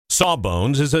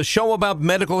Sawbones is a show about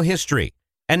medical history,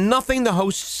 and nothing the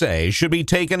hosts say should be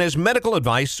taken as medical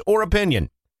advice or opinion.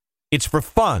 It's for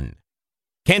fun.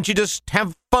 Can't you just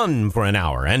have fun for an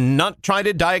hour and not try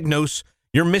to diagnose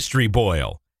your mystery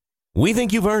boil? We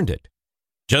think you've earned it.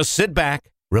 Just sit back,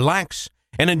 relax,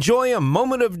 and enjoy a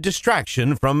moment of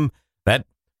distraction from that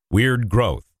weird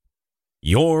growth.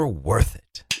 You're worth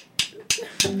it.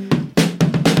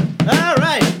 All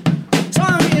right.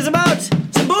 Song is about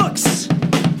some books.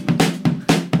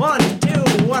 1,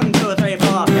 2, 1, 2, 3,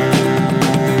 4.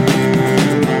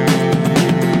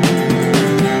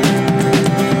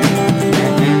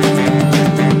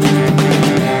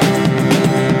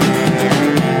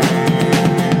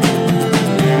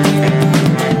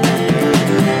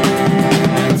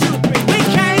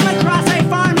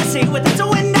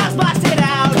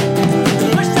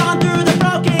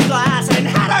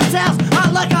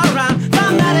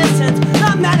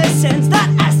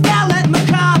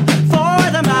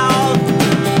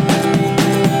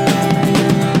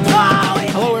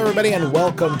 And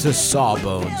welcome to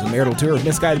Sawbones, a marital tour of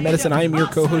misguided medicine. I am your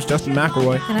co-host, Justin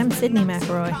McElroy. And I'm Sydney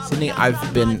McElroy. Sydney,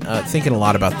 I've been thinking a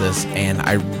lot about this, and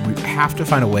I have to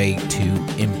find a way to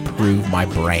improve my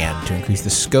brand, to increase the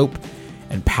scope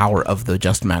and power of the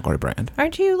Justin McElroy brand.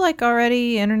 Aren't you,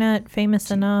 already internet famous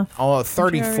enough? Oh,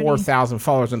 34,000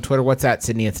 followers on Twitter. What's that,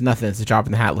 Sydney? It's nothing. It's a drop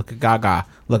in the hat. Look at Gaga.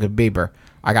 Look at Bieber.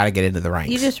 I got to get into the ranks.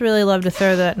 You just really love to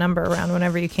throw that number around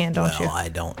whenever you can, don't you? I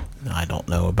don't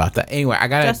know about that. Anyway, I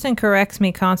got to... Justin corrects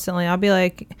me constantly. I'll be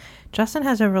like, Justin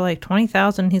has over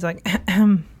 20,000. He's like,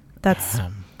 that's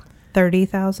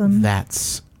 30,000.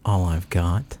 That's all I've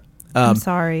got. I'm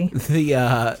sorry.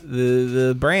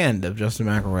 The brand of Justin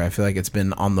McElroy, I feel like it's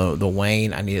been on the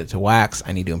wane. I need it to wax.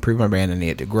 I need to improve my brand. I need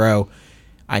it to grow.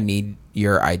 I need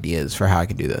your ideas for how I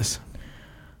can do this.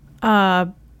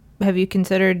 Have you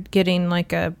considered getting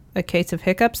a case of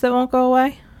hiccups that won't go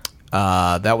away?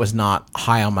 That was not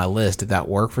high on my list. Did that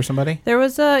work for somebody? There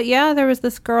was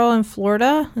this girl in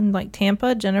Florida, in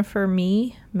Tampa, Jennifer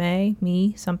May,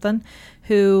 something,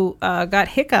 who got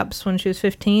hiccups when she was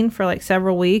 15 for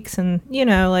several weeks. And,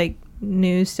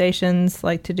 news stations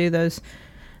like to do those.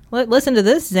 Listen to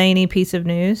this zany piece of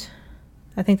news.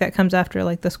 I think that comes after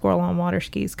the squirrel on water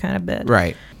skis kind of bit.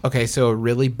 Right. Okay, so a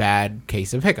really bad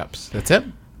case of hiccups. That's it?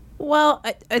 Well,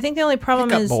 I think the only problem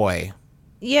Hiccup is... boy.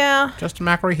 Yeah. Justin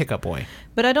McElroy, hiccup boy.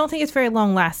 But I don't think it's very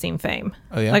long-lasting fame.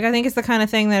 Oh, yeah? I think it's the kind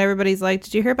of thing that everybody's like,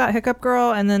 did you hear about Hiccup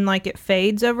Girl? And then, it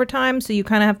fades over time, so you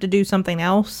kind of have to do something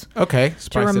else. Okay,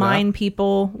 to remind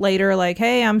people later,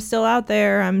 hey, I'm still out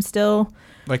there. I'm still...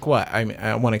 Like what?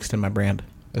 I want to extend my brand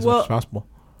as much as possible.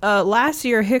 Last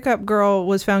year, Hiccup Girl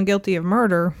was found guilty of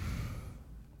murder.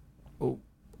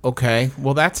 Okay.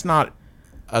 Well, that's not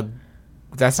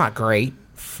great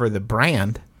for the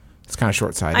brand. It's kind of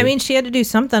short-sighted. I mean, she had to do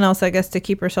something else, I guess, to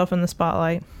keep herself in the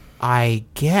spotlight. I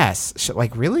guess.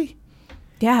 Really?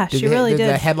 Yeah, she really did.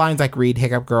 The headlines read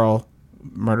Hiccup Girl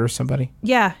murders somebody?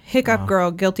 Yeah, Hiccup Girl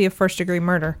guilty of first-degree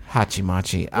murder.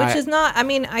 Hachi-machi. Which is not,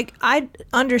 I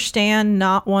understand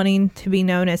not wanting to be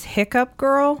known as Hiccup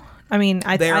Girl. I mean,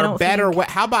 I don't better.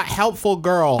 How about helpful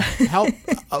girl? Help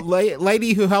a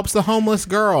lady who helps the homeless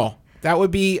girl. That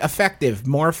would be effective,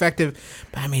 more effective.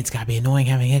 But it's got to be annoying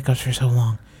having hiccups for so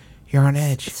long. You're on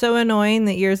edge. So annoying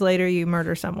that years later you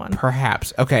murder someone.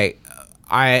 Perhaps. Okay,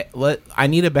 I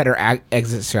need a better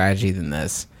exit strategy than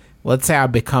this. Let's say I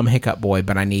become Hiccup Boy,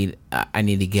 but I need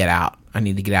to get out. I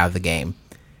need to get out of the game.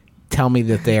 Tell me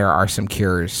that there are some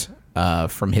cures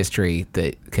from history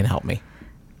that can help me.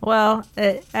 Well,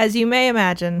 as you may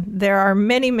imagine, there are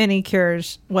many, many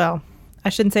cures. Well, I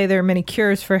shouldn't say there are many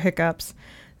cures for hiccups.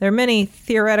 There are many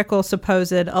theoretical,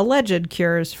 supposed, alleged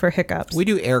cures for hiccups. We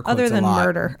do air quotes other than a lot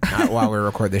murder. while we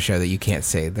record the show that you can't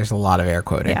see. There's a lot of air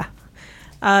quoting.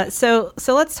 Yeah. So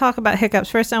let's talk about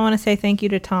hiccups. First, I want to say thank you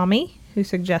to Tommy, who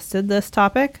suggested this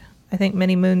topic, I think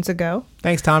many moons ago.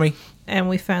 Thanks, Tommy. And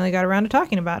we finally got around to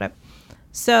talking about it.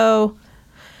 So...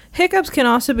 hiccups can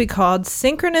also be called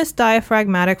synchronous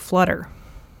diaphragmatic flutter.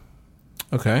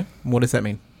 Okay. What does that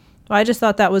mean? Well, I just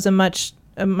thought that was a much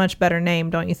better name,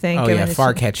 don't you think? Oh, yeah,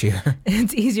 far catchier.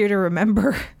 It's easier to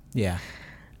remember. Yeah.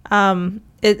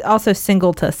 It also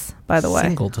singultus, by the way.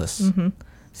 Singultus. Mm-hmm.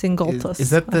 Singultus. Is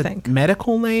that the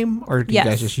medical name, or do you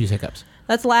guys just use hiccups?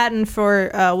 That's Latin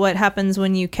for what happens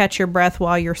when you catch your breath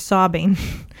while you're sobbing.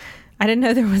 I didn't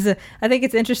know there was I think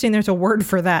it's interesting there's a word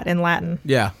for that in Latin.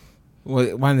 Yeah.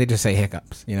 Well, why don't they just say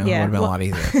hiccups? It would have been a lot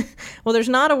easier. Well, there's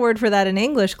not a word for that in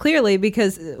English, clearly,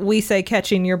 because we say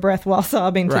catching your breath while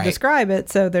sobbing to describe it,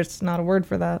 so there's not a word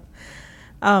for that.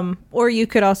 Or you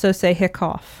could also say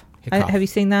hiccough. Have you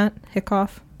seen that?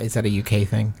 Hiccough? Is that a UK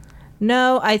thing?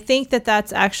 No, I think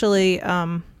that's actually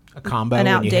A combo An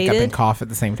when you hiccup outdated- and cough at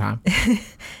the same time.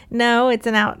 no, it's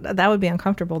that would be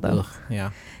uncomfortable though. Ugh,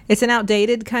 yeah. It's an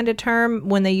outdated kind of term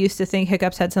when they used to think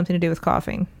hiccups had something to do with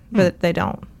coughing, but they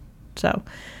don't.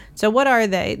 So what are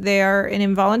they? They are an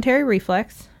involuntary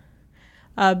reflex.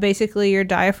 Basically, your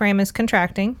diaphragm is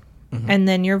contracting, and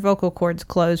then your vocal cords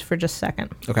close for just a second.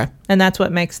 Okay. And that's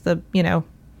what makes the,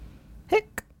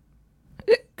 hic.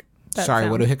 that Sorry,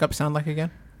 what do sound. hiccups sound like again?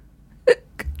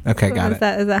 Okay, got Is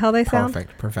it. that how they sound?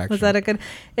 Perfect. Perfection. Was that a good?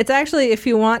 It's actually, if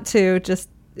you want to, just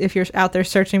if you're out there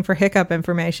searching for hiccup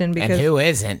information, And because who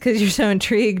isn't? because you're so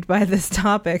intrigued by this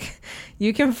topic,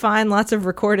 you can find lots of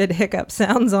recorded hiccup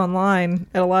sounds online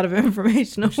at a lot of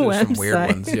informational There's websites. some weird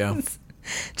ones, yeah.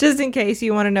 Just in case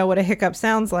you want to know what a hiccup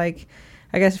sounds like,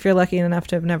 I guess if you're lucky enough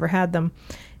to have never had them.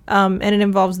 And it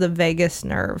involves the vagus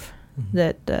nerve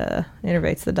that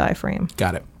innervates the diaphragm.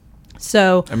 Got it.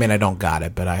 So I mean, I don't got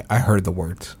it, but I heard the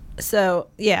words. So,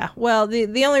 yeah. Well,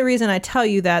 the only reason I tell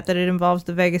you that it involves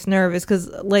the vagus nerve is because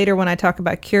later when I talk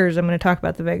about cures, I'm going to talk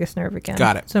about the vagus nerve again.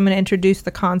 Got it. So I'm going to introduce the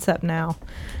concept now.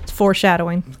 It's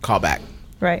foreshadowing. Call back.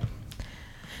 Right.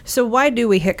 So why do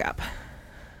we hiccup?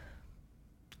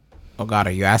 Oh, God,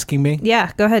 are you asking me?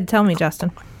 Yeah, go ahead. Tell me,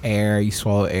 Justin. Air, you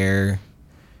swallow air,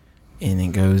 and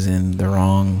it goes in the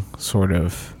wrong sort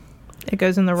of It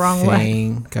goes in the wrong way.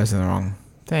 thing. Goes in the wrong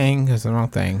thing. Goes in the wrong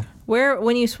thing.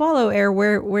 When you swallow air,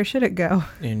 where should it go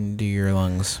Into your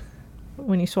lungs.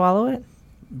 when you swallow it?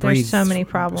 Breathe. There's so many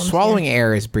problems. Swallowing here.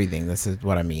 air is breathing. This is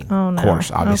what I mean. Oh, no. Of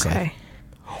course, obviously.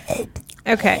 Okay.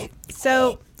 Okay.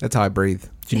 So That's how I breathe.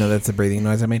 Do you know that's the breathing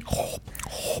noise I made?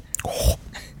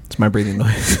 It's my breathing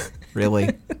noise. Really.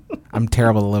 I'm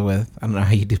terrible to live with. I don't know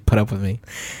how you do put up with me.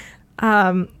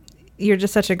 you're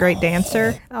just such a great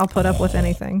dancer. I'll put up with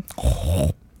anything.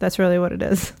 That's really what it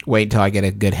is. Wait until I get a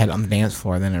good head on the dance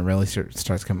floor, then it really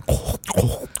starts coming.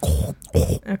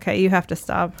 Okay, you have to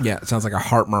stop. Yeah, it sounds like a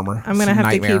heart murmur. I'm gonna It's a have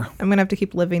nightmare. to keep. I'm gonna have to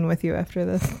keep living with you after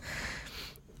this.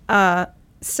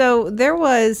 So there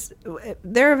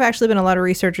have actually been a lot of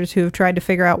researchers who have tried to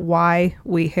figure out why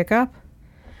we hiccup.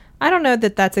 I don't know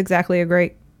that that's exactly a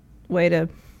great way to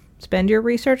spend your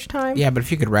research time. Yeah, but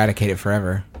if you could eradicate it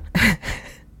forever.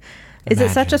 Is it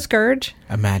such a Imagine. scourge?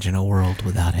 Imagine a world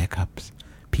without hiccups.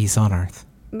 Peace on earth.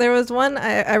 There was one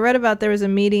I read about. There was a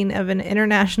meeting of an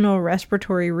international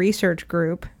respiratory research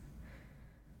group.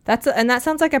 And that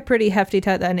sounds like a pretty hefty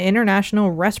title, an international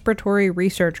respiratory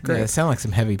research group. Yeah, they sound like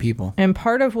some heavy people. And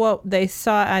part of what they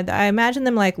saw, I imagine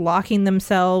them like locking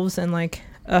themselves in like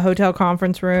a hotel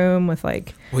conference room with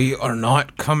like, We are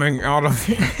not coming out of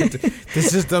it.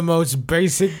 This is the most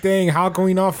basic thing. How can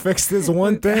we not fix this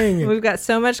one thing? we've got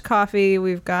so much coffee,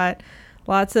 we've got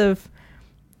lots of,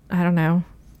 I don't know,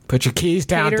 Put your keys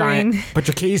down, Catering. Diane. Put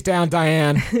your keys down,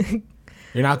 Diane.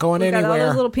 You're not going we've got all anywhere.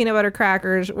 those little peanut butter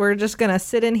crackers. We're just going to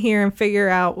sit in here and figure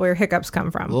out where hiccups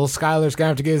come from. Little Skylar's gonna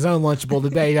have to get his own Lunchable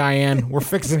today, Diane. We're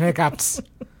fixing hiccups.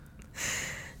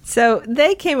 So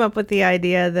they came up with the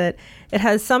idea that it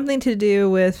has something to do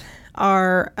with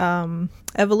our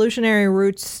evolutionary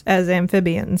roots as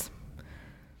amphibians.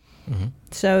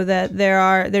 So that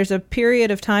there's a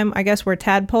period of time, I guess, where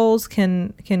tadpoles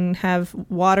can have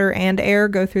water and air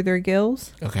go through their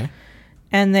gills, Okay.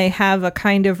 and they have a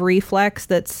kind of reflex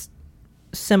that's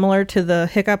similar to the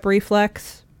hiccup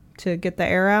reflex to get the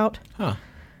air out, Huh.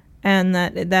 and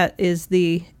that is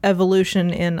the evolution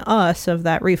in us of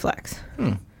that reflex.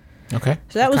 Okay.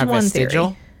 So that was kind of one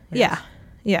vestigial? theory.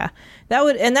 Yeah. That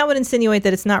would insinuate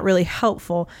that it's not really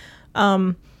helpful.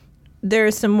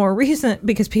 There's some more recent,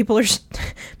 because people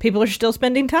are still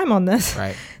spending time on this.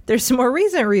 Right. There's some more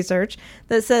recent research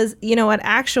that says, you know what,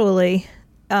 actually,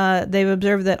 they've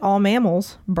observed that all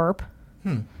mammals burp,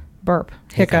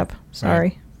 hiccup.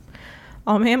 Sorry,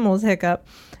 all mammals hiccup,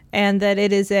 and that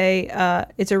it is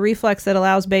it's a reflex that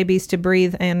allows babies to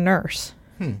breathe and nurse,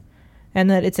 and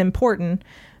that it's important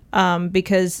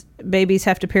because babies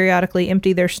have to periodically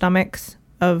empty their stomachs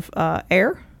of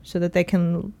air so that they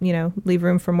can, leave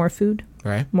room for more food,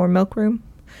 Right. more milk room.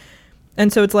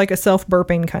 And so it's like a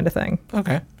self-burping kind of thing.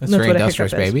 Okay. That's That's very what a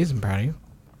industrious, hiccup is. babies. I'm proud of you.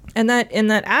 And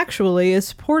that actually is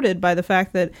supported by the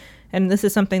fact that, and this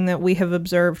is something that we have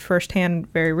observed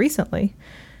firsthand very recently,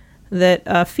 that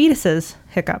fetuses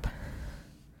hiccup.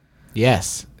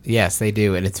 Yes. Yes, they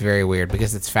do, and it's very weird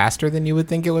because it's faster than you would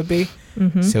think it would be.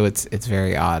 Mm-hmm. So it's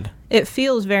very odd. It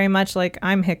feels very much like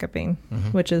I'm hiccuping,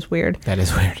 which is weird. That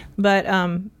is weird. But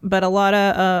a lot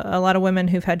of women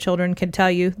who've had children can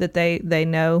tell you that they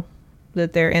know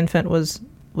that their infant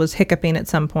was hiccuping at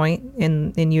some point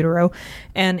in utero,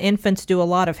 and infants do a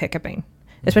lot of hiccuping,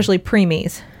 especially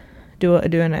preemies do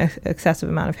an excessive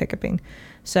amount of hiccuping.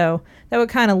 So that would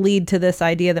kind of lead to this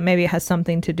idea that maybe it has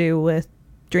something to do with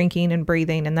drinking and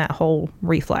breathing and that whole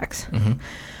reflex.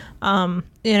 In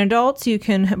adults, you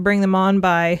can bring them on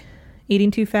by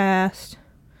eating too fast,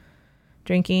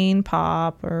 drinking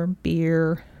pop or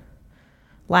beer,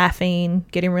 laughing,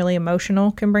 getting really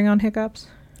emotional can bring on hiccups.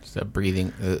 So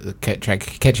breathing,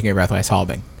 catching your breath while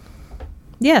sobbing.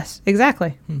 Yes,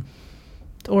 exactly.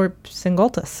 Or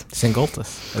singultus.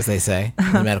 Singultus, as they say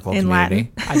in the medical In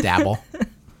community. I dabble.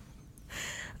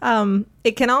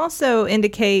 It can also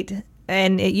indicate,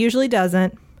 and it usually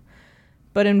doesn't,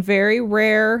 but in very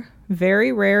rare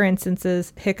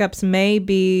instances, hiccups may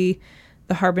be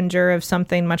the harbinger of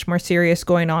something much more serious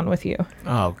going on with you.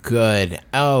 Oh, good.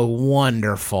 Oh,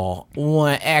 wonderful.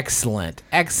 Excellent.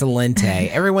 Excelente.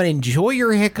 Everyone enjoy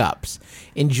your hiccups.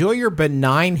 Enjoy your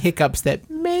benign hiccups that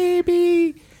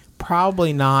maybe,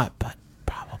 probably not, but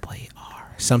probably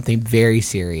are something very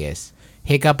serious.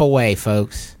 Hiccup away,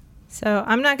 folks. So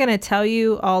I'm not going to tell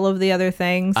you all of the other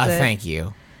things that Thank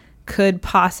you. could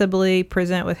possibly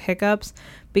present with hiccups,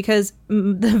 because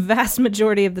the vast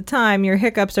majority of the time, your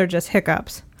hiccups are just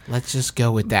hiccups. Let's just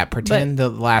go with that. Pretend the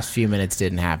last few minutes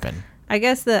didn't happen. I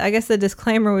guess the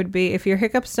disclaimer would be, if your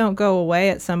hiccups don't go away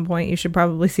at some point, you should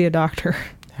probably see a doctor.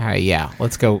 Yeah,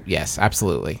 let's go. Yes,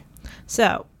 absolutely.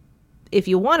 So, if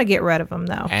you want to get rid of them,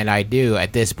 though, And I do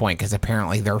at this point because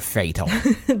apparently they're fatal.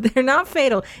 they're not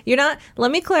fatal. You're not.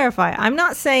 Let me clarify. I'm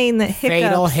not saying that hiccups.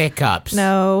 Fatal hiccups.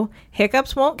 No,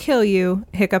 hiccups won't kill you.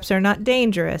 Hiccups are not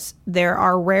dangerous. There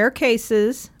are rare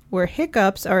cases where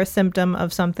hiccups are a symptom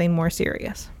of something more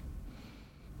serious.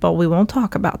 But we won't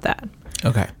talk about that,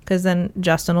 Okay. because then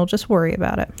Justin will just worry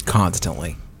about it.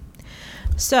 Constantly.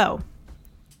 So,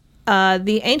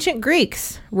 the ancient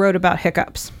Greeks wrote about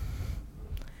hiccups.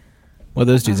 What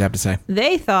do those dudes have to say?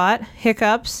 They thought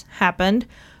hiccups happened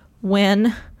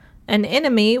when an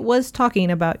enemy was talking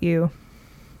about you.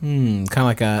 Kind of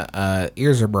like a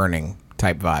ears are burning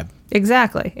type vibe.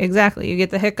 Exactly. You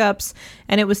get the hiccups,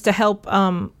 and it was to help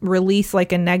release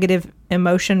like a negative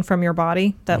emotion from your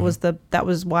body. That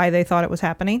was why they thought it was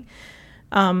happening.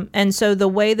 And so the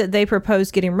way that they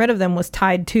proposed getting rid of them was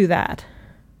tied to that.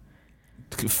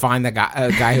 Find the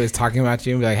guy who was talking about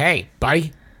you and be like, "Hey,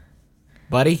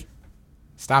 buddy,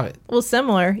 stop it." Well,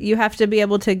 similar. You have to be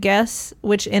able to guess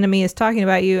which enemy is talking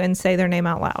about you and say their name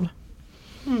out loud.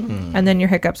 And then your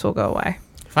hiccups will go away.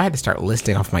 If I had to start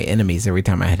listing off my enemies every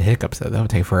time I had hiccups, though, that would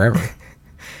take forever.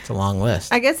 It's a long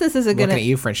list. I guess this is a Looking good at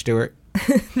you, French Stewart.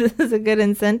 this is a good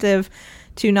incentive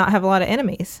to not have a lot of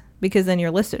enemies, because then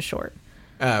your list is short.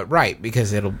 Right,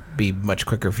 because it'll be much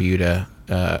quicker for you to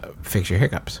fix your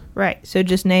hiccups. Right. So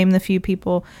just name the few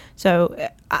people. So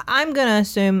I'm going to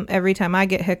assume every time I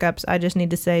get hiccups, I just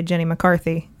need to say Jenny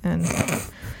McCarthy and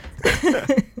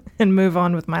and move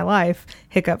on with my life,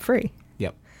 hiccup free.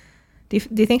 Yep. Do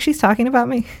you think she's talking about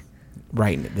me?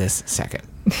 Right this second.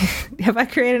 Have I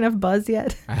created enough buzz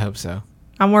yet? I hope so.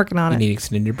 I'm working on You it. need to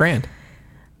extend your brand.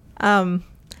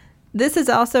 This has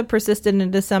also persisted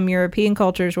into some European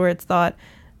cultures where it's thought,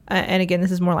 and again,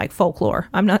 this is more like folklore.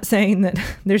 I'm not saying that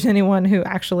there's anyone who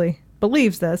actually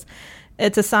believes this.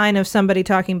 It's a sign of somebody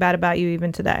talking bad about you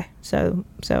even today. So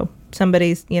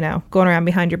somebody's, going around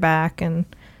behind your back, and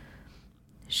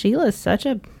Sheila's such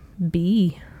a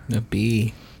bee. A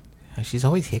bee. She's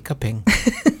always hiccuping.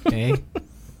 Okay.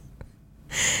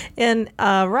 In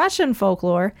Russian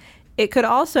folklore, it could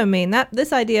also mean that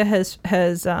this idea has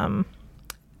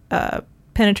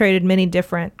penetrated many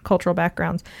different cultural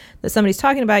backgrounds, that somebody's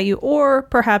talking about you, or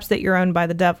perhaps that you're owned by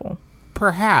the devil.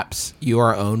 Perhaps you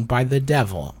are owned by the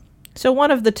devil. So one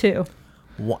of the two.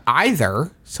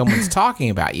 Either someone's talking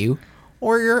about you,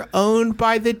 or you're owned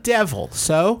by the devil.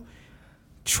 So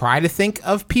try to think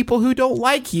of people who don't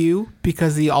like you,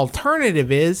 because the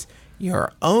alternative is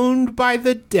you're owned by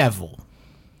the devil.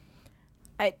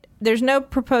 There's no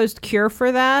proposed cure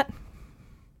for that.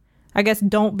 I guess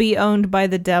don't be owned by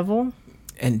the devil.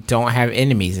 And don't have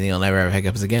enemies, and you'll never have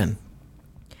hiccups again.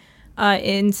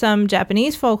 In some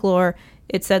Japanese folklore,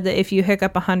 it said that if you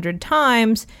hiccup 100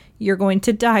 times, you're going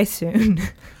to die soon.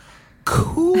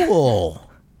 Cool.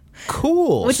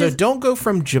 Which So is- don't go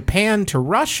from Japan to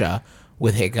Russia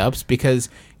with hiccups, because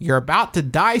you're about to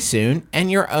die soon and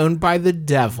you're owned by the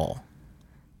devil.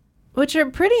 Which are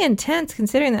pretty intense,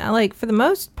 considering that, like, for the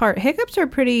most part, hiccups are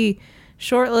pretty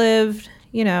short-lived,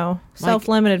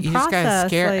 self-limited you process. Just gotta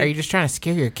scare. Like, Are you just trying to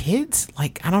scare your kids?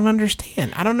 Like, I don't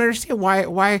understand.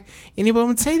 Why anyone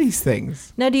would say these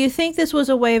things. now, do you think this was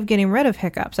a way of getting rid of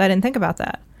hiccups? I didn't think about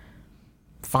that.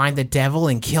 Find the devil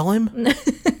and kill him.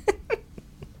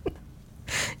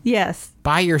 Yes.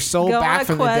 Buy your soul back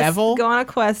from the devil? Go on a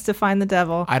quest to find the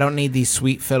devil. I don't need these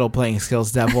sweet fiddle playing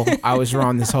skills, devil. I was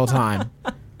wrong this whole time.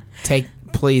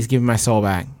 Please give me my soul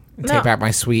back. Take back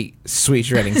my sweet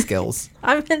shredding skills.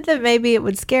 I meant that maybe it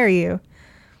would scare you.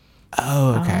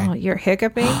 Oh, okay. Oh, you're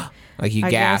hiccuping? Like you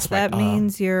I guess gasp. that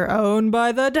means you're owned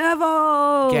by the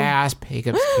devil. Gasp,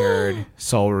 hiccups cured,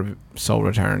 soul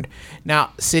returned.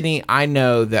 Now, Sydney, I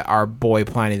know that our boy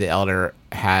Pliny the Elder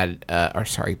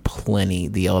Pliny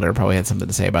the Elder probably had something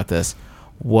to say about this.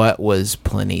 What was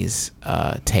Pliny's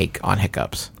take on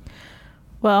hiccups?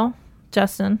 Well,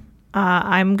 Justin,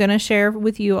 I'm going to share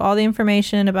with you all the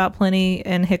information about Pliny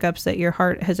and hiccups that your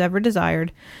heart has ever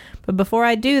desired. But before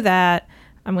I do that,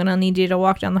 I'm going to need you to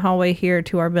walk down the hallway here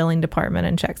to our billing department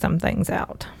and check some things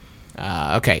out.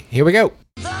 Okay, here we go.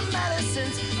 The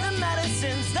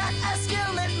medicines that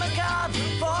escalate macabre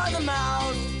for the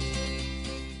mouth.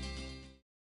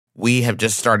 We have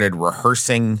just started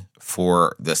rehearsing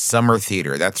for the summer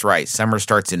theater. That's right. Summer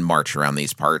starts in March around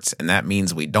these parts, and that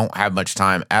means we don't have much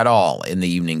time at all in the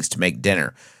evenings to make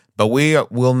dinner. But we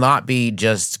will not be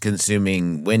just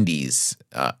consuming Wendy's,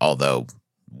 although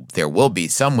there will be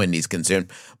some Wendy's consumed,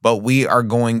 but we are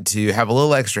going to have a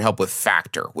little extra help with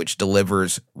Factor, which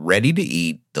delivers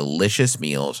ready-to-eat, delicious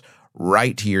meals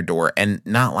right to your door, and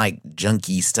not like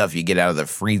junky stuff you get out of the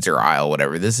freezer aisle,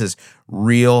 whatever. This is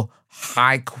real,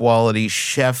 high-quality,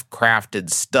 chef-crafted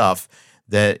stuff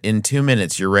that in 2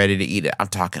 minutes you're ready to eat it. I'm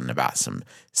talking about some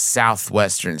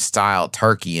Southwestern-style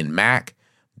turkey and mac.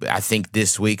 I think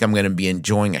this week I'm going to be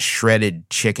enjoying a shredded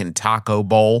chicken taco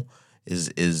bowl.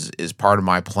 Is part of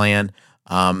my plan.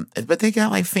 But they got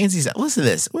like fancy stuff. Listen to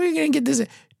this. Where are you going to get this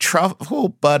truffle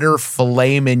butter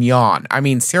filet mignon? I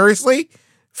mean, seriously?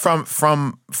 From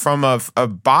a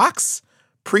box?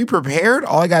 Pre-prepared?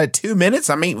 All I got at 2 minutes?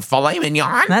 I'm eating filet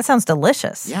mignon? That sounds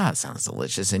delicious. Yeah, it sounds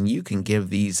delicious. And you can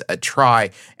give these a try.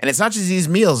 And it's not just these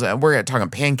meals. We're talking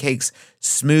pancakes,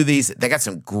 smoothies. They got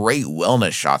some great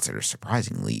wellness shots that are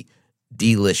surprisingly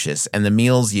delicious. And the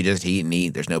meals you just eat and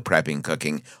eat. There's no prepping,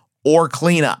 cooking, or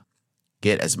cleanup.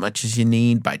 Get as much as you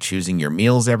need by choosing your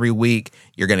meals every week.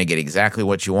 You're going to get exactly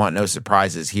what you want. No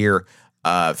surprises here.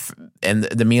 And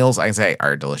the meals, I can say,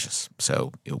 are delicious.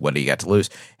 So what do you got to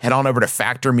lose? Head on over to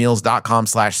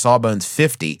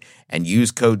factormeals.com/sawbones50 and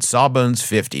use code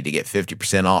sawbones50 to get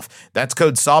 50% off. That's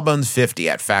code sawbones50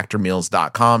 at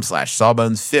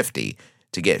factormeals.com/sawbones50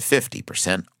 to get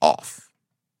 50% off.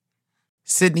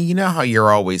 Sydney, you know how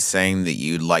you're always saying that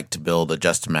you'd like to build a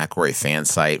Justin McElroy fan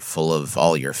site full of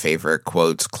all your favorite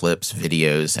quotes, clips,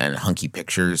 videos, and hunky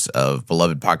pictures of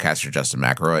beloved podcaster Justin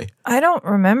McElroy? I don't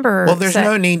remember. Well, there's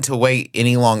no need to wait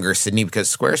any longer, Sydney,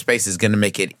 because Squarespace is going to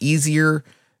make it easier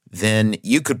than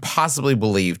you could possibly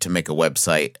believe to make a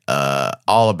website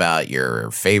all about your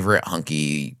favorite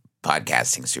hunky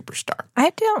podcasting superstar. I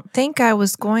don't think I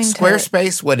was going to.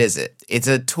 Squarespace, what is it? It's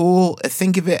a tool.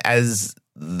 Think of it as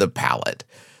the palette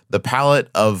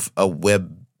of a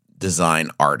web design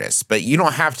artist. But you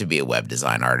don't have to be a web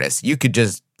design artist. You could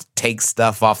just take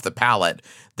stuff off the palette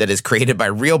that is created by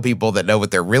real people that know what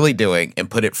they're really doing and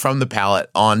put it from the palette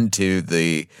onto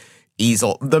the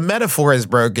easel. The metaphor is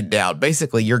broken down.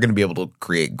 Basically, you're going to be able to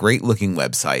create great looking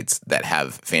websites that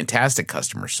have fantastic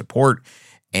customer support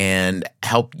and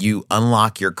help you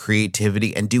unlock your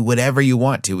creativity and do whatever you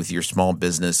want to with your small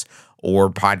business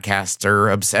or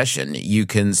podcaster obsession. You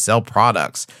can sell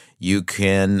products. You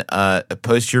can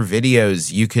post your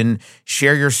videos. You can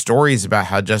share your stories about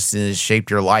how Justin has shaped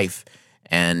your life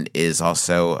and is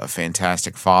also a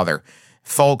fantastic father.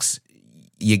 Folks,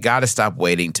 you got to stop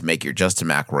waiting to make your Justin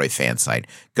McElroy fan site.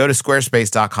 Go to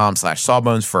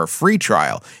squarespace.com/sawbones for a free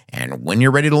trial. And when you're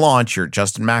ready to launch your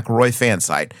Justin McElroy fan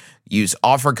site, use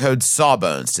offer code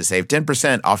SAWBONES to save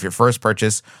 10% off your first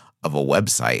purchase of a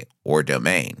website or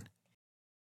domain.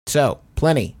 So,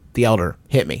 Pliny the Elder,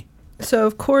 hit me. So,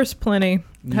 of course, Pliny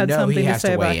had You know something he to has say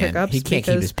to about weigh in. hiccups. He can't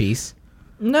keep because- his peace.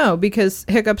 No, because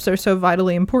hiccups are so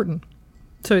vitally important.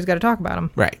 So he's got to talk about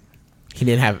them. Right. He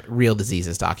didn't have real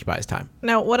diseases to occupy his time.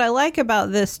 Now, what I like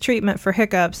about this treatment for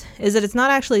hiccups is that it's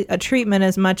not actually a treatment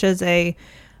as much as a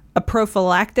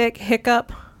prophylactic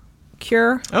hiccup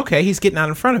cure. Okay, he's getting out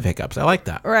in front of hiccups. I like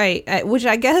that. Right, which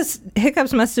I guess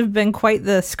hiccups must have been quite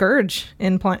the scourge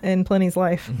in Pliny's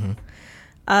life.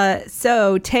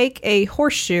 So take a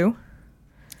horseshoe,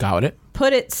 Got it.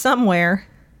 put it somewhere,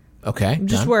 Okay.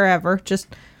 just done. wherever, just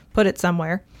put it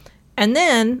somewhere. And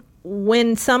then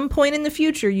when some point in the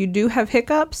future you do have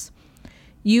hiccups,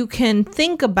 you can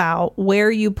think about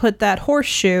where you put that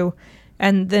horseshoe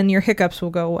and then your hiccups will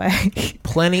go away.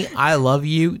 Pliny, I love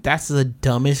you. That's the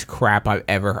dumbest crap I've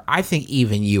ever heard. I think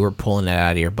even you were pulling it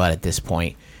out of your butt at this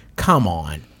point. Come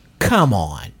on. Come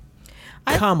on.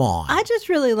 Come on. I just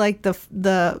really like the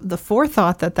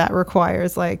forethought that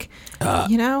requires. Like,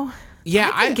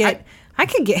 yeah, I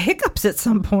could get hiccups at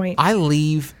some point. I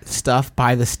leave stuff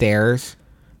by the stairs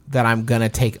that I'm going to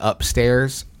take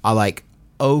upstairs. I like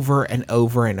over and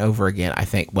over and over again. I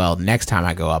think, well, next time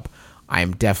I go up,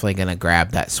 I'm definitely going to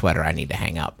grab that sweater I need to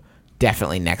hang up.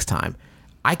 Definitely next time.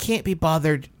 I can't be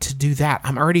bothered to do that.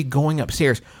 I'm already going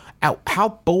upstairs. How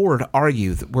bored are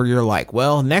you where you're like,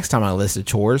 well, next time I list of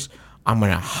chores, I'm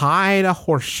going to hide a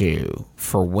horseshoe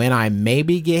for when I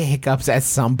maybe get hiccups at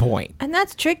some point. And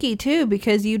that's tricky, too,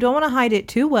 because you don't want to hide it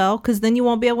too well, because then you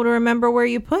won't be able to remember where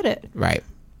you put it. Right.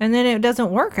 And then it doesn't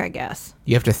work, I guess.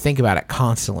 You have to think about it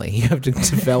constantly. You have to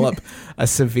develop a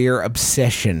severe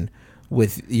obsession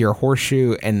with your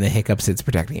horseshoe and the hiccups it's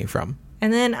protecting you from.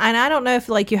 And I don't know if,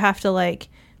 like, you have to, like,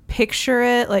 picture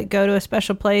it, like, go to a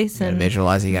special place and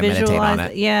visualize it. You got to meditate on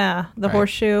it. Yeah, the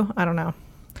horseshoe. I don't know.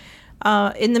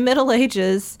 In the Middle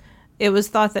Ages, it was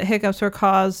thought that hiccups were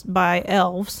caused by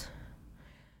elves.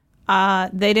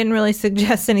 They didn't really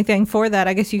suggest anything for that.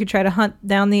 I guess you could try to hunt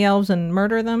down the elves and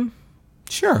murder them.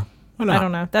 Sure. Why not? I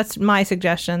don't know. That's my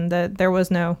suggestion, that there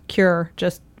was no cure.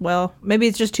 Just, well, maybe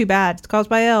it's just too bad. It's caused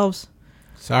by elves.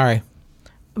 Sorry.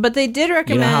 But they did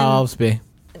recommend, you know how elves be.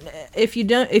 if you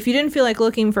didn't feel like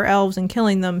looking for elves and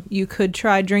killing them, you could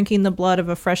try drinking the blood of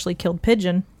a freshly killed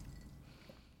pigeon.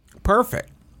 Perfect.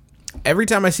 Every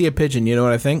time I see a pigeon, you know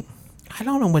what I think? I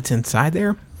don't know what's inside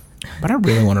there, but I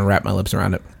really want to wrap my lips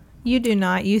around it. You do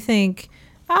not. You think,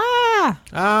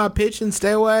 pigeons,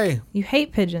 stay away. you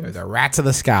hate They're pigeons. the rats of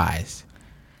the skies.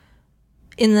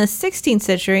 In the 16th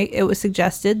century, it was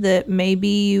suggested that maybe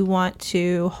you want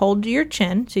to hold your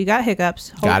chin. So you got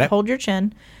hiccups. Hold your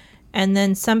chin. And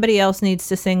then somebody else needs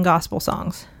to sing gospel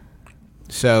songs.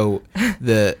 So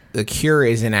the cure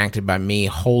is enacted by me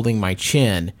holding my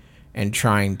chin and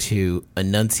trying to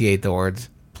enunciate the words,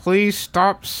 please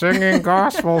stop singing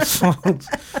gospel songs.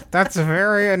 That's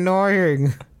very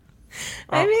annoying.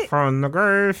 Maybe- Up from the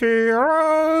grave he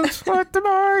arose, let the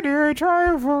mighty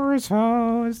triumph for his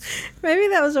host. Maybe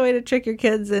that was a way to trick your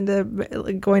kids into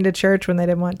going to church when they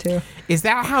didn't want to. Is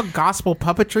that how gospel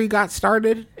puppetry got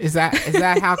started? Is that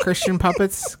how Christian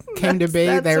puppets came to be?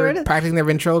 That's They were sort of- practicing their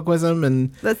ventriloquism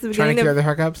and That's the trying to beginning cure of their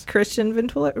hiccups? Christian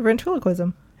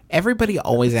ventriloquism. Everybody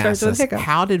always Starts asks with us, hiccups.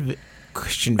 how did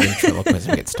Christian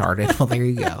ventriloquism get started? Well, there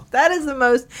you go. That is the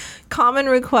most common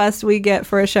request we get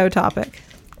for a show topic.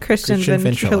 Christian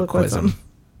ventriloquism.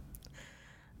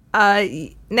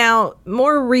 Now,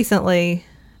 more recently,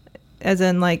 as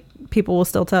in, like, people will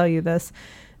still tell you this,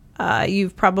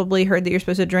 you've probably heard that you're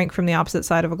supposed to drink from the opposite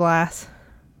side of a glass.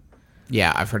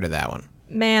 Yeah, I've heard of that one.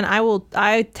 Man, I will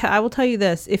tell you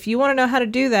this. If you want to know how to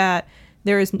do that,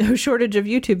 there is no shortage of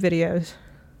YouTube videos.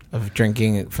 Of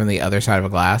drinking from the other side of a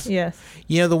glass? Yes.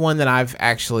 You know, the one that I've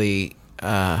actually,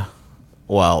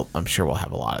 well, I'm sure we'll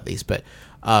have a lot of these, but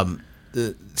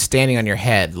the standing on your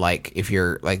head, like if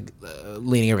you're like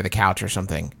leaning over the couch or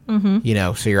something, you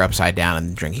know, so you're upside down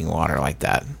and drinking water like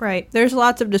that. Right. There's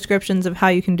lots of descriptions of how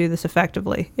you can do this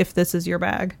effectively if this is your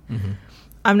bag.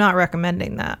 I'm not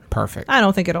recommending that. Perfect. I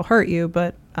don't think it'll hurt you,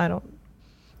 but I don't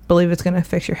believe it's going to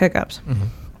fix your hiccups.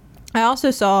 I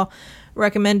also saw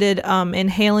recommended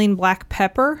inhaling black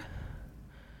pepper,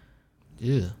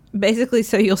 Ew. basically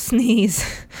so you'll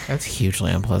sneeze That's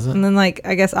hugely unpleasant. and then, like,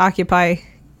 I guess occupy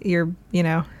your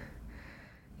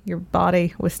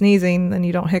body with sneezing, then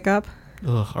you don't hiccup.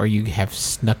 Ugh, or you have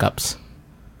snuck-ups.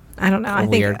 I don't know. A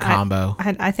weird combo.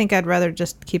 I think I'd rather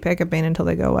just keep hiccuping until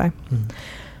they go away.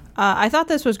 I thought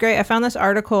this was great. I found this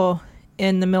article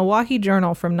in the Milwaukee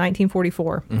Journal from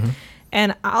 1944.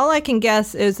 And all I can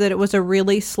guess is that it was a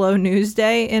really slow news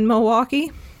day in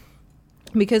Milwaukee,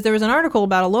 because there was an article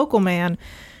about a local man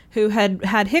who had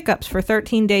had hiccups for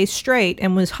 13 days straight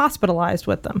and was hospitalized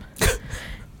with them.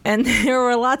 And there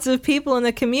were lots of people in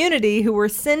the community who were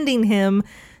sending him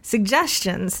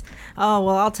suggestions. Oh,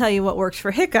 well, I'll tell you what works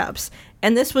for hiccups.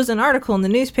 And this was an article in the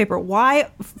newspaper. Why?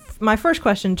 My first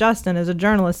question, Justin, as a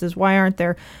journalist, is why aren't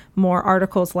there more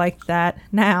articles like that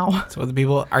now? So the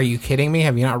people, are you kidding me?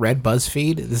 Have you not read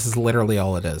BuzzFeed? This is literally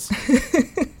all it is.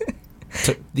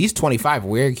 So these 25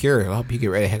 weird cures will help you get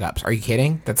rid of hiccups. Are you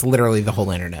kidding? That's literally the whole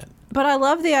internet. But I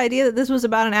love the idea that this was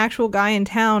about an actual guy in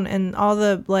town, and all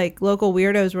the, like, local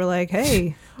weirdos were like,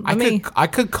 hey, I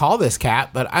could call this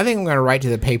cat, but I think I'm going to write to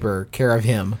the paper, care of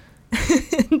him.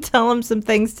 tell him some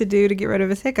things to do to get rid of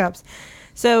his hiccups.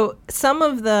 So some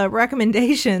of the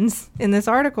recommendations in this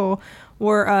article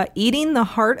were eating the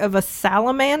heart of a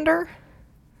salamander.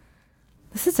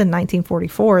 This is in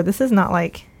 1944. This is not,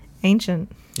 like,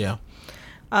 ancient. Yeah.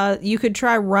 You could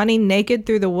try running naked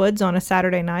through the woods on a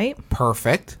Saturday night.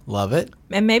 Perfect. Love it.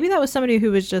 And maybe that was somebody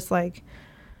who was just like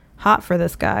hot for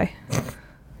this guy.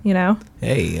 You know?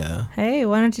 Hey, Hey,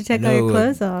 why don't you take all your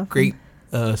clothes off? Great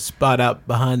spot out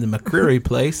behind the McCreary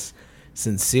place.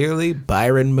 Sincerely,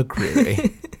 Byron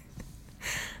McCreary.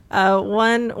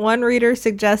 One reader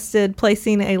suggested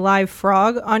placing a live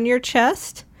frog on your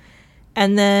chest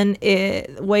and then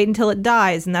wait until it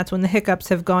dies, and that's when the hiccups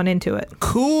have gone into it.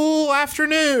 Cool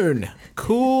afternoon.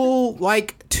 Cool,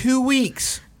 like 2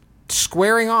 weeks.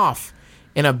 Squaring off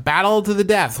in a battle to the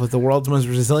death with the world's most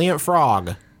resilient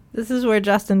frog. This is where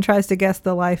Justin tries to guess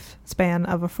the lifespan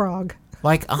of a frog.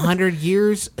 Like 100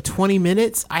 years, 20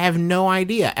 minutes? I have no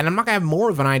idea. And I'm not going to have more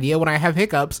of an idea when I have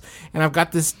hiccups and I've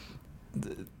got this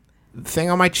thing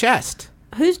on my chest.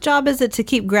 Whose job is it to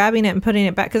keep grabbing it and putting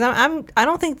it back? Because I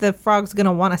don't think the frog's going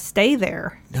to want to stay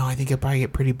there. No, I think he'll probably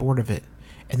get pretty bored of it.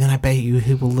 And then I bet you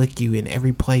he will lick you in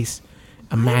every place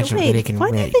imaginable that it can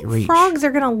why do you think reach. frogs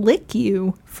are going to lick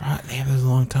you? They have those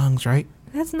long tongues, right?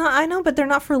 That's not, I know, but they're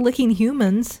not for licking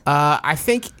humans. I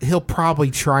think he'll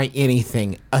probably try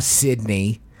anything,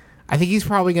 Sydney. I think he's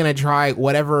probably going to try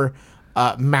whatever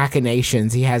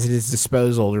machinations he has at his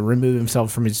disposal to remove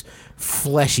himself from his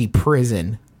fleshy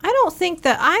prison. I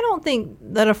don't think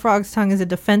that a frog's tongue is a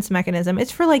defense mechanism.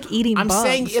 It's for like eating bugs. I'm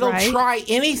saying it'll try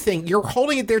anything. You're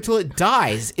holding it there till it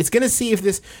dies. It's going to see if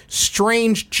this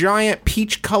strange, giant,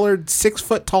 peach-colored,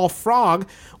 6-foot-tall frog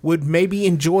would maybe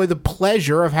enjoy the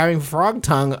pleasure of having frog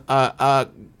tongue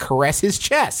caress his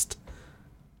chest.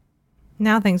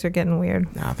 Now things are getting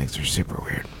weird. Now things are super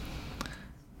weird.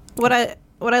 What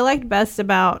I liked best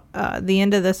about the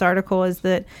end of this article is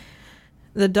that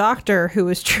the doctor who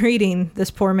was treating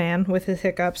this poor man with his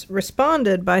hiccups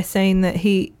responded by saying that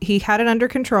he had it under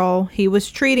control. He was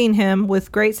treating him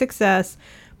with great success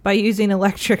by using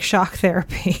electric shock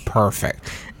therapy.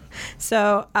 Perfect.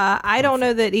 So I don't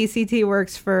know that ECT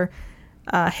works for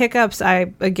hiccups.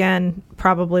 I, again,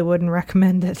 probably wouldn't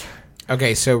recommend it.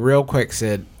 Okay, so real quick,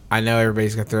 Sid, I know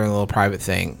everybody's got their own little private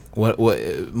thing. What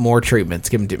more treatments?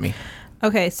 Give them to me.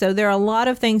 Okay, so there are a lot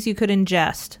of things you could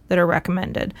ingest that are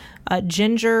recommended.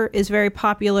 Ginger is very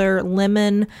popular.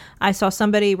 Lemon. I saw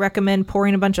somebody recommend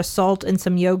pouring a bunch of salt in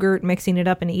some yogurt, mixing it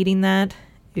up and eating that.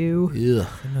 Ew. Ugh,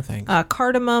 no thanks.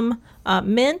 Cardamom.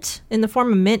 Mint in the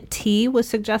form of mint tea was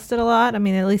suggested a lot. I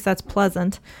mean, at least that's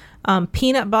pleasant.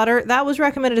 Peanut butter. That was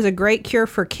recommended as a great cure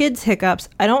for kids' hiccups.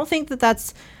 I don't think that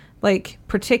that's like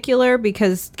particular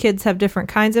because kids have different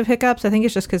kinds of hiccups. I think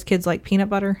it's just because kids like peanut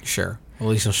butter. Sure. At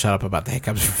least you'll shut up about the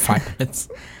hiccups for 5 minutes.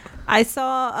 I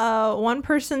saw one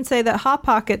person say that Hot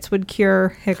Pockets would cure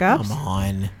hiccups. Come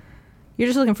on. You're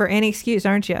just looking for any excuse,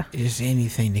 aren't you? Just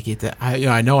anything to get that.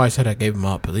 I know I said I gave them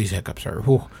up, but these hiccups are,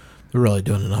 they're really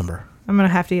doing the number. I'm going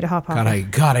to have to eat a Hot Pocket.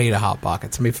 Gotta eat a Hot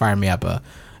Pocket. Somebody fire me up a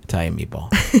Italian meatball.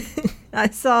 I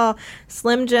saw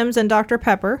Slim Jims and Dr.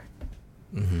 Pepper.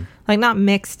 Mm-hmm. Like not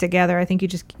mixed together. I think you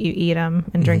eat them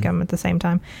and drink them at the same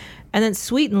time. And then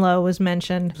Sweet and Low was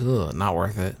mentioned. Ugh, not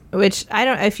worth it. Which I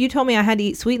don't. If you told me I had to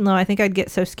eat Sweet and Low, I think I'd get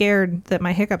so scared that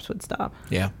my hiccups would stop.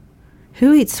 Yeah.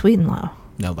 Who eats Sweet and Low?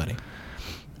 Nobody.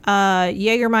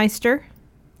 Jägermeister.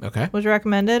 Okay. Was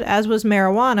recommended, as was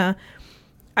marijuana.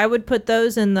 I would put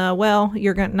those in the,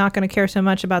 you're not going to care so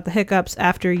much about the hiccups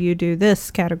after you do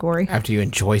this category. After you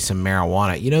enjoy some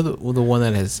marijuana. You know, the one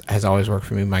that has always worked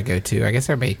for me, my go-to, I guess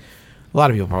a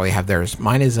lot of people probably have theirs.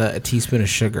 Mine is a teaspoon of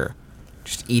sugar.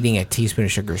 Just eating a teaspoon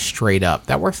of sugar straight up.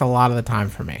 That works a lot of the time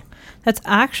for me. That's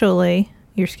actually,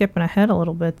 you're skipping ahead a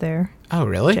little bit there. Oh,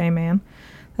 really? J-Man.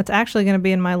 That's actually going to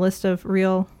be in my list of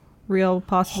real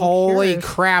possible Holy cures.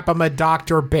 crap, I'm a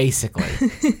doctor, basically.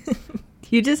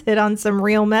 You just hit on some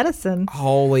real medicine.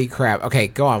 Holy crap. Okay,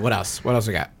 go on. What else? What else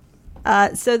we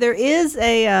got? So there is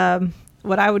a,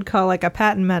 what I would call like a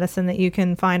patent medicine that you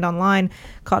can find online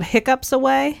called Hiccups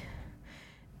Away.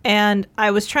 And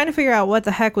I was trying to figure out what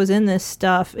the heck was in this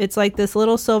stuff. It's like this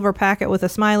little silver packet with a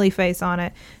smiley face on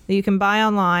it that you can buy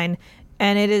online.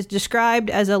 And it is described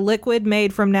as a liquid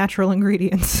made from natural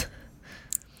ingredients.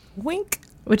 Wink.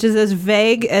 Which is as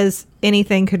vague as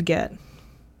anything could get.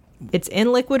 It's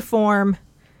in liquid form.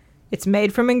 It's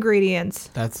made from ingredients.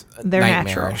 They're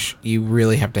nightmarish. natural. You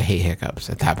really have to hate hiccups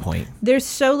at that point. There's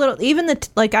so little. Even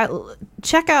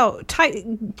check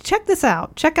this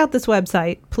out. Check out this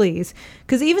website, please,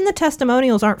 because even the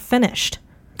testimonials aren't finished.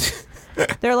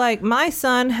 They're like, my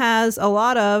son has a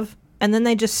lot of, and then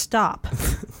they just stop.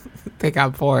 They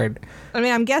got bored. I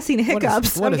mean, I'm guessing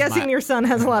hiccups. I'm guessing your son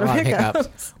has a lot of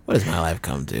hiccups. What does my life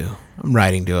come to? I'm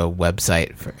writing to a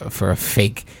website for a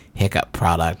fake hiccup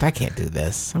product. I can't do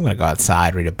this. I'm going to go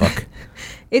outside, read a book.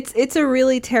 It's a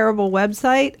really terrible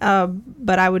website,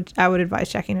 but I would advise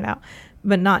checking it out,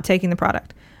 but not taking the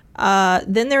product.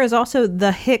 Then there is also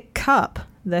the Hic Cup.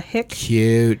 The Hic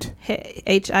Cute.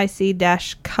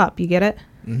 HIC cup. You get it?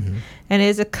 Mm-hmm. And it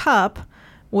is a cup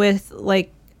with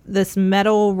like this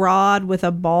metal rod with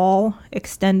a ball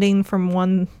extending from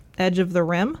one edge of the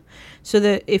rim, so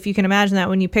that if you can imagine that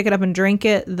when you pick it up and drink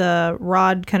it, the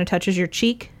rod kind of touches your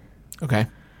cheek. Okay.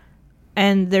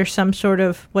 And there's some sort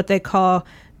of what they call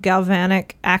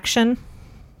galvanic action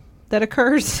that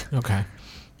occurs. Okay.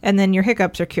 And then your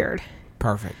hiccups are cured.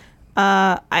 Perfect.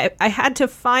 I had to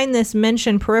find this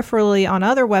mentioned peripherally on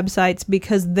other websites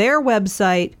because their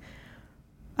website,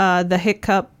 the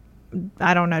hiccup,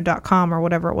 I don't know, .com or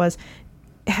whatever it was,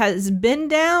 is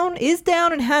down,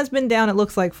 and has been down, it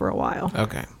looks like, for a while.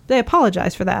 Okay. They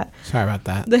apologize for that. Sorry about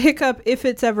that. The hiccup, if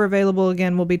it's ever available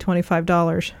again, will be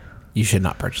 $25. You should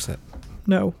not purchase it.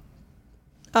 No.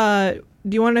 Do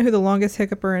you want to know who the longest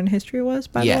hiccuper in history was,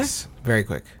 by the way? Yes. Very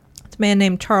quick. It's a man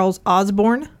named Charles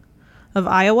Osborne of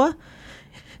Iowa.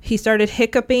 He started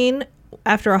hiccuping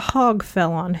after a hog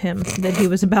fell on him that he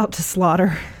was about to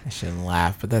slaughter. I shouldn't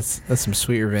laugh, but that's some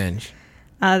sweet revenge.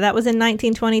 That was in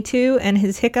 1922, and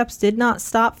his hiccups did not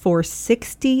stop for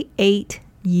 68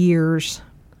 years.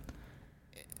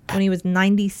 When he was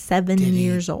 97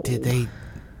 years old. Did they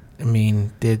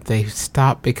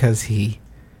stop because he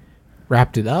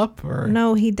wrapped it up? Or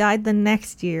No, he died the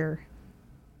next year.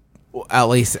 Well, at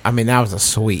least, that was a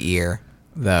sweet year,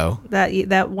 though.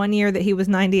 That 1 year that he was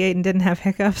 98 and didn't have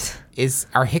hiccups.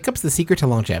 Are hiccups the secret to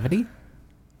longevity?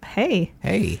 Hey.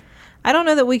 I don't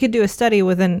know that we could do a study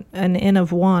with an N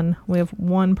of 1. We have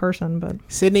one person, but...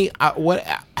 Sydney, how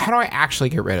do I actually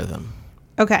get rid of them?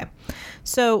 Okay.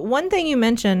 So one thing you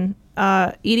mentioned,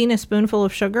 eating a spoonful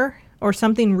of sugar or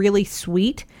something really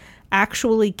sweet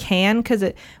actually can, because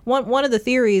one of the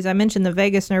theories I mentioned, the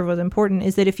vagus nerve was important,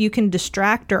 is that if you can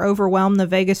distract or overwhelm the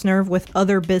vagus nerve with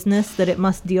other business that it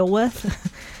must deal with,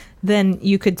 then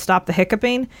you could stop the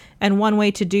hiccuping. And one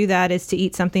way to do that is to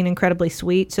eat something incredibly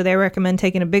sweet. So they recommend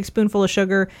taking a big spoonful of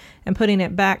sugar and putting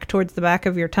it back towards the back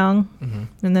of your tongue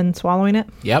and then swallowing it.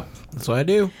 Yep, that's what I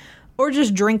do. Or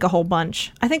just drink a whole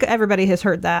bunch. I think everybody has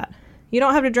heard that. You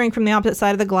don't have to drink from the opposite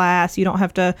side of the glass. You don't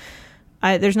have to...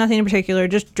 there's nothing in particular.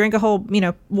 Just drink a whole,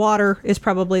 water is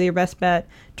probably your best bet.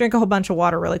 Drink a whole bunch of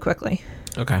water really quickly.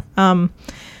 Okay.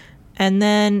 And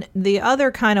then the other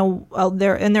kind of,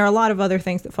 there are a lot of other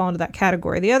things that fall into that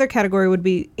category. The other category would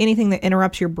be anything that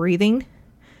interrupts your breathing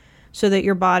so that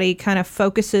your body kind of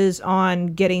focuses on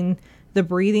getting the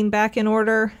breathing back in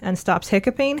order and stops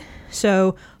hiccuping.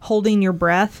 So holding your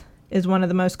breath is one of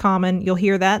the most common. You'll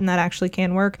hear that, and that actually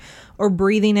can work. Or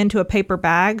breathing into a paper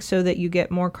bag so that you get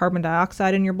more carbon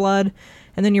dioxide in your blood.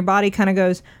 And then your body kind of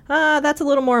goes, that's a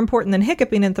little more important than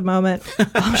hiccuping at the moment.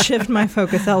 I'll shift my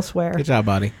focus elsewhere. Good job,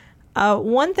 buddy.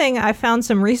 One thing I found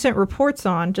some recent reports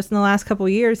on just in the last couple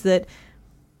of years that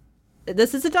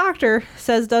this is a doctor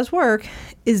says does work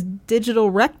is digital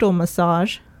rectal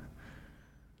massage.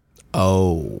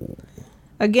 Oh.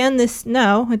 Again, it's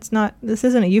not. This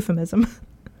isn't a euphemism.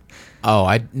 Oh,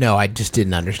 I just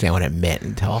didn't understand what it meant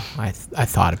until I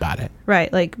thought about it.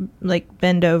 Right, like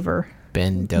bend over.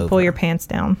 Bend over. Pull your pants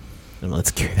down. And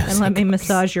let's cure those. And let me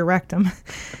massage your rectum.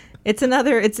 It's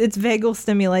vagal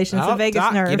stimulation. It's a vagus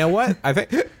Doc, nerve. You know what? I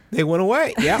think they went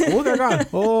away. Yeah. Oh, they're gone.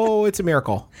 Oh, it's a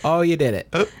miracle. Oh, you did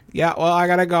it. Yeah. Well, I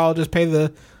gotta go. I'll just pay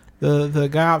the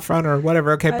guy out front or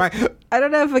whatever. Okay. Bye. I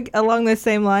don't know if along those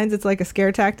same lines it's like a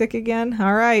scare tactic again.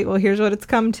 All right. Well, here's what it's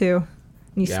come to.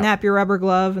 You snap your rubber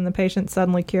glove and the patient's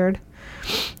suddenly cured.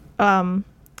 An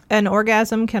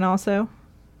orgasm can also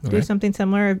do something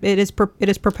similar. It is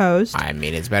proposed. I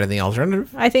mean, it's better than the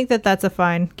alternative. I think that's a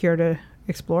fine cure to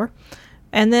explore.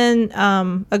 And then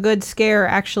a good scare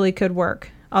actually could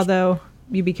work, although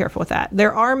you be careful with that.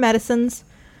 There are medicines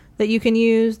that you can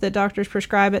use that doctors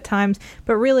prescribe at times,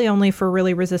 but really only for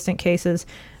really resistant cases.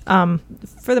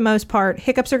 For the most part,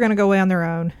 hiccups are going to go away on their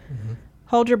own. Mm-hmm.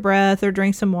 Hold your breath or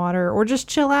drink some water or just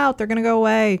chill out. They're going to go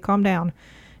away. Calm down.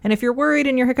 And if you're worried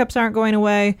and your hiccups aren't going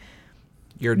away,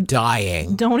 you're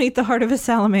dying. Don't eat the heart of a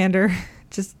salamander.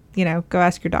 Just, go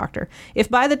ask your doctor. If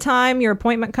by the time your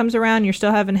appointment comes around, you're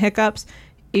still having hiccups,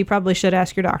 you probably should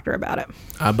ask your doctor about it.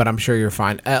 But I'm sure you're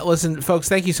fine. Listen, folks,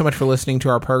 thank you so much for listening to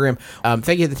our program.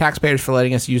 Thank you to the taxpayers for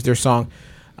letting us use their song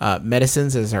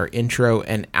Medicines as our intro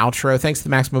and outro. Thanks to the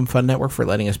Maximum Fun Network for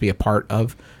letting us be a part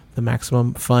of the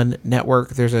Maximum Fun Network.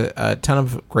 There's a ton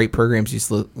of great programs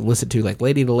you listen to, like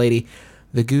Lady to Lady,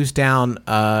 the Goose Down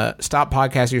Stop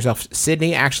Podcasting Yourself.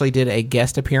 Sydney actually did a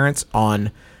guest appearance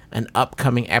on an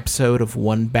upcoming episode of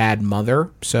One Bad Mother,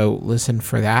 so listen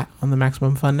for that on the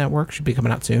Maximum Fun Network. Should be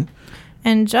coming out soon.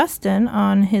 And Justin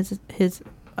on his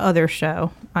other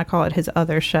show, I call it his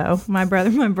other show, My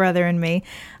Brother and Me,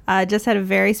 just had a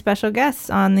very special guest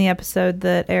on the episode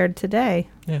that aired today.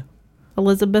 Yeah.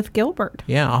 Elizabeth Gilbert.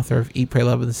 Yeah, author of Eat, Pray,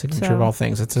 Love, and the Signature of All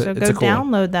Things. It's a go cool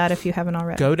download one. that if you haven't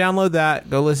already. Go download that.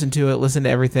 Go listen to it. Listen to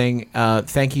everything.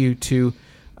 Thank you to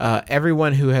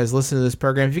everyone who has listened to this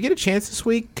program. If you get a chance this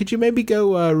week, could you maybe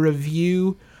go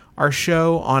review our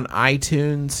show on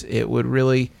iTunes? It would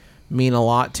really mean a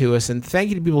lot to us. And thank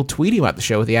you to people tweeting about the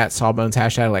show with the @Sawbones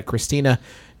hashtag, like Christina,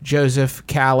 Joseph,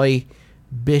 Callie,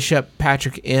 Bishop,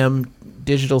 Patrick M,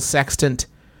 Digital Sextant,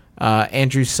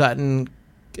 Andrew Sutton,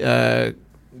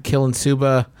 Killen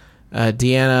Suba,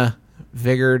 Deanna,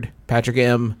 Vigard, Patrick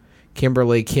M,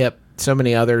 Kimberly, Kip, so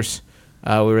many others.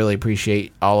 We really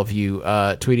appreciate all of you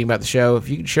tweeting about the show. If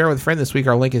you can share with a friend this week,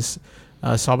 our link is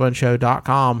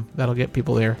sawboneshow.com. That'll get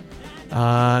people there.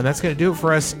 That's going to do it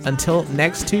for us. Until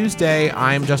next Tuesday,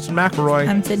 I'm Justin McElroy.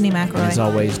 I'm Sydney McElroy. As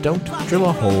always, don't drill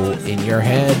a hole in your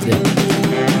head.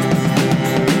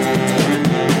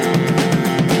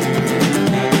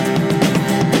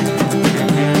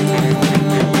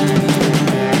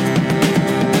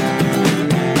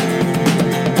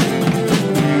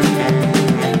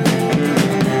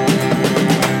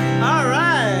 All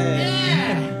right.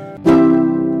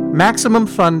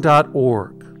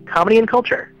 MaximumFun.org. Comedy and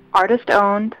culture. Artist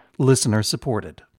owned. Listener supported.